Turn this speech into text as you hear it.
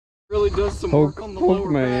Really does some work on the lower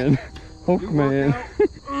man. back. Hulk man.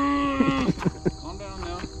 Calm down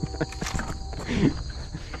now.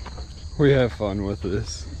 We have fun with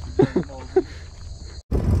this. They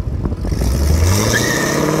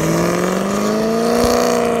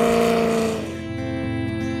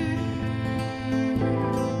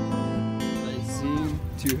seem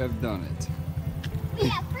to have done it. We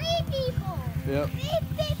have 3 people. Yep.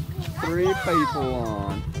 3 3 people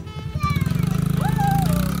on.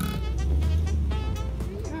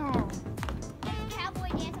 Cowboy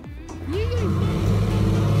dance.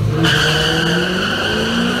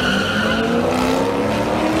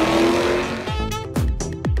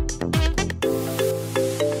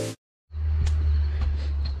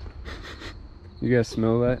 You guys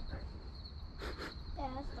smell that? Yeah,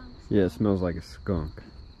 that skunks. Yeah, it smells like a skunk.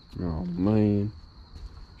 Oh man.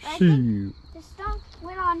 I Shoot. The skunk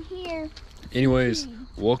went on here. Anyways,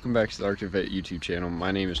 welcome back to the Arctic Vet YouTube channel.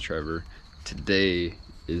 My name is Trevor. Today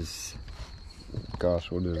is,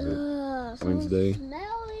 gosh, what is it? Wednesday?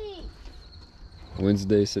 Smelly.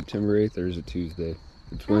 Wednesday, September 8th, or is it Tuesday?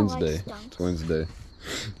 It's Wednesday. It's Wednesday.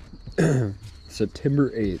 September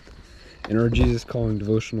 8th. In our Jesus Calling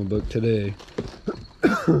devotional book today,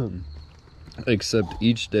 accept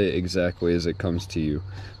each day exactly as it comes to you.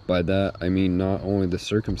 By that, I mean not only the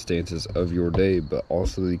circumstances of your day, but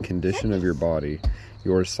also the condition of your body.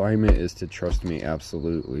 Your assignment is to trust me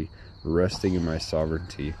absolutely, resting in my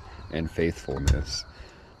sovereignty and faithfulness.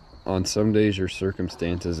 On some days, your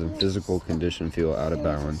circumstances and physical condition feel out of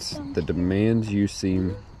balance. The demands you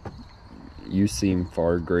seem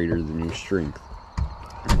far greater than your strength.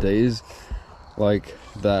 Days like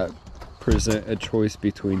that present a choice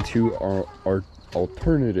between 2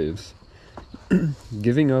 alternatives: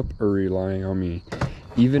 giving up or relying on me.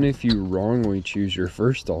 Even if you wrongly choose your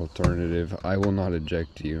first alternative, I will not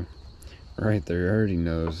eject you. Right there, he already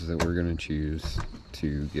knows that we're going to choose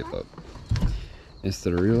to give up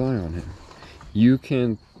instead of rely on him. You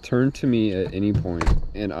can turn to me at any point,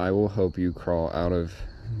 and I will help you crawl out of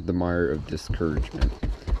the mire of discouragement.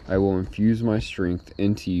 I will infuse my strength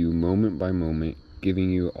into you moment by moment, giving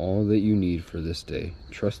you all that you need for this day.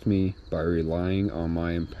 Trust me by relying on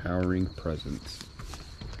my empowering presence.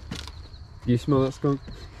 Do you smell that skunk?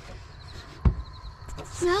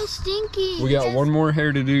 Smells stinky. We got one more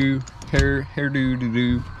hair to do. Hairdo to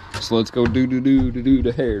do. So let's go do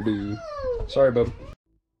the hairdo. Sorry, bub.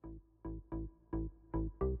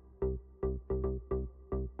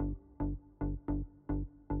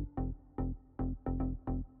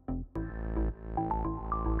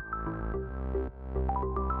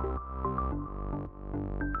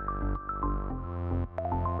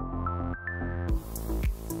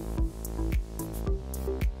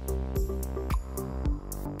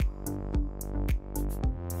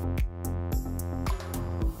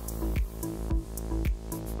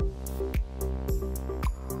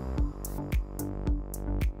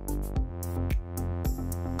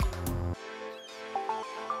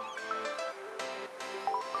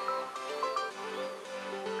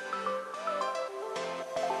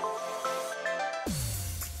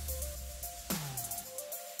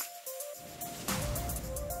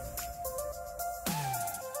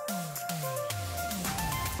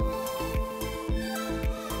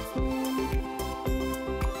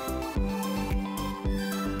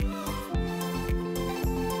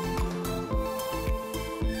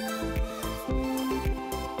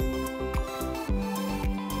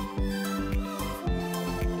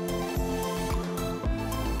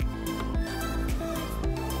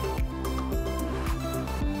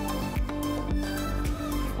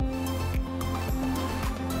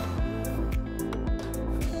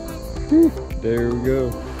 There we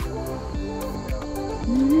go.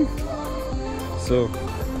 So,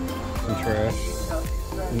 some trash,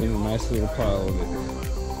 and then a nice little pile of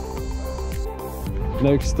it.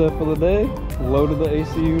 Next step of the day, loaded the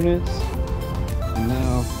AC units, and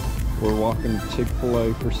now we're walking to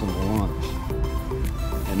Chick-fil-A for some lunch.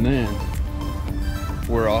 And then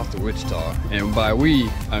we're off to Wichita. And by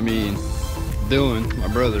we, I mean Dylan, my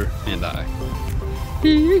brother, and I.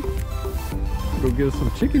 Go get us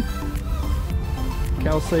some chicken.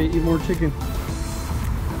 Cal say eat more chicken,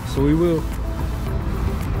 so we will.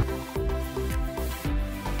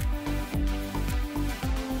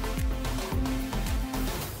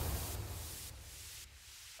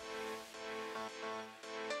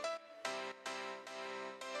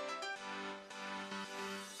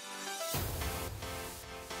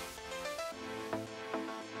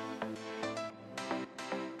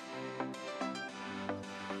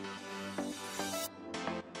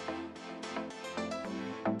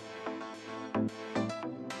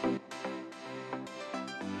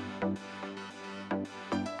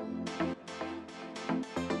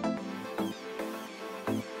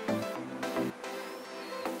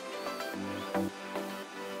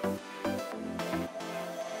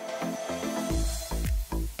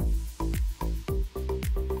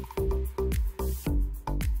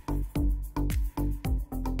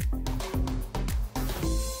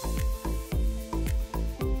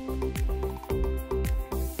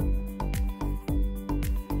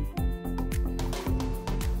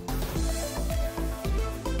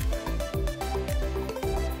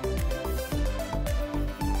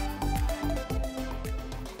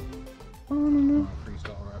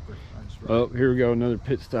 Oh, here we go, another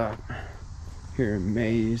pit stop here in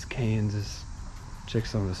Mays, Kansas. Check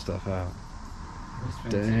some of this stuff out.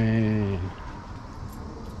 Dang.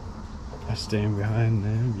 I stand behind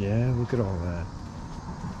them. Yeah, look at all that.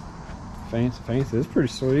 Fancy, fancy. It's pretty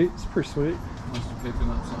sweet. It's pretty sweet.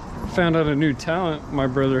 Found out a new talent my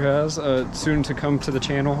brother has, soon to come to the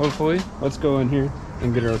channel, hopefully. Let's go in here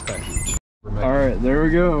and get our package. All right, there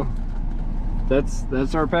we go.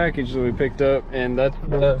 That's our package that we picked up, and that's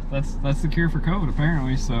the cure for COVID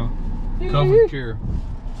apparently. So COVID cure.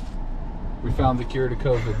 We found the cure to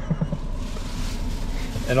COVID.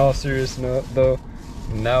 In all seriousness though,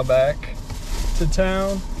 now back to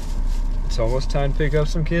town. It's almost time to pick up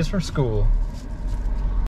some kids from school.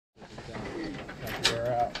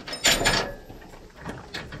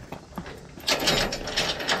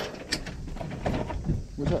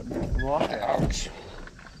 What's that block? Ouch.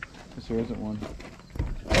 Yes, there isn't one.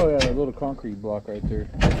 Oh yeah, that little concrete block right there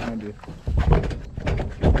behind you.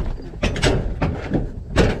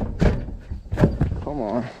 Come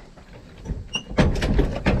on.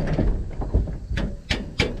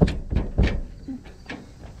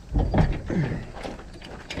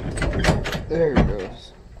 There it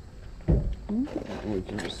goes. We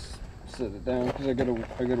can just set it down because I got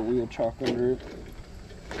a wheel chock under it.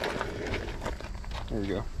 There we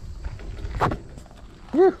go.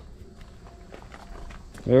 Woo!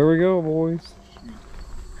 There we go, boys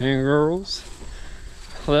and girls.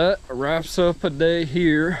 That wraps up a day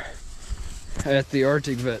here at the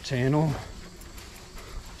Arctic Vet channel,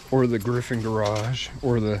 or the Griffin Garage,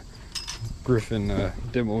 or the Griffin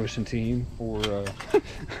demolition team, or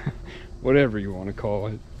whatever you want to call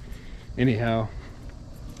it. Anyhow,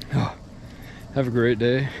 have a great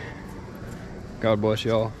day. God bless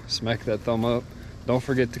y'all. Smack that thumb up. Don't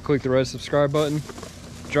forget to click the red subscribe button.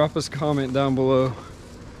 Drop us a comment down below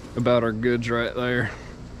about our goods right there.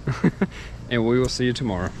 And we will see you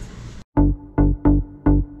tomorrow.